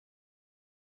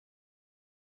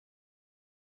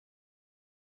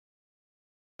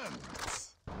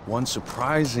One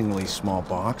surprisingly small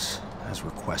box, as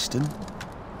requested.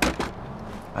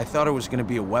 I thought it was going to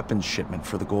be a weapons shipment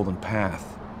for the Golden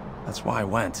Path. That's why I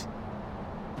went.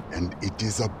 And it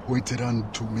is appointed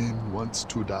unto men once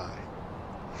to die.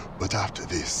 But after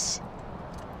this,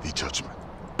 the judgment.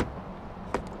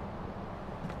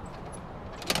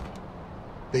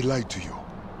 They lied to you.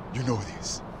 You know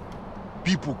this.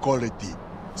 People call it the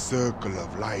circle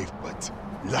of life, but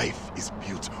life is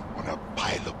built on a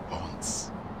pile of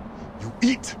bonds. You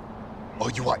eat, or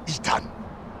you are eaten.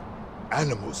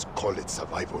 Animals call it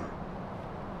survival.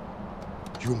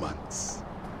 Humans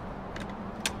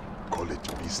call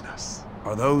it business.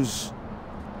 Are those...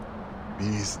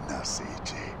 Business,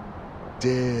 AJ.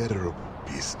 Terrible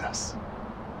business.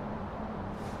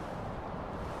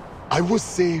 I was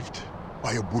saved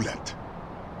by a bullet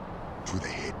to the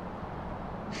head.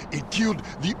 It killed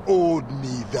the old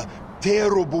me, the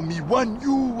terrible me, one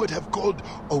you would have called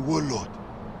a warlord.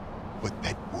 But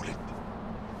that bullet,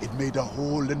 it made a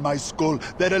hole in my skull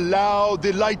that allowed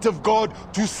the light of God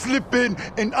to slip in,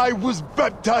 and I was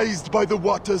baptized by the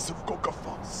waters of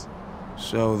Falls.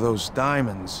 So those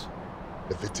diamonds...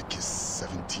 Leviticus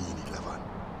 17:11.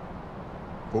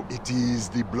 For it is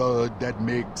the blood that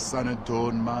makes an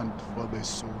atonement for the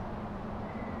soul.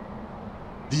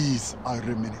 These are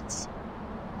remnants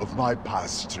of my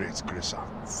past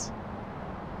transgressions.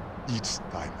 Each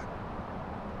diamond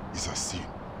is a sin,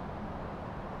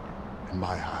 and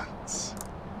my hands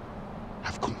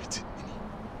have committed many.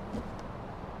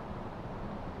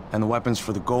 And the weapons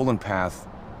for the Golden Path...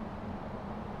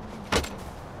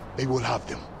 They will have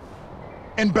them.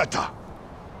 And better.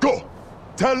 Go!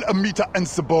 Tell Amita and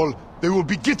Sabal they will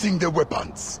be getting their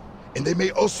weapons. And they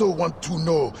may also want to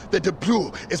know that the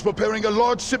Blue is preparing a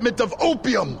large shipment of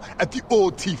opium at the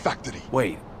OT factory.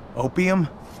 Wait, opium?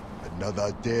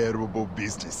 Another terrible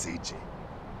business, AJ.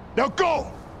 Now go!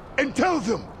 And tell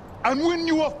them! And when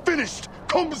you are finished,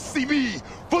 come see me!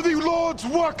 For the Lord's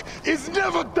work is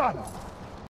never done!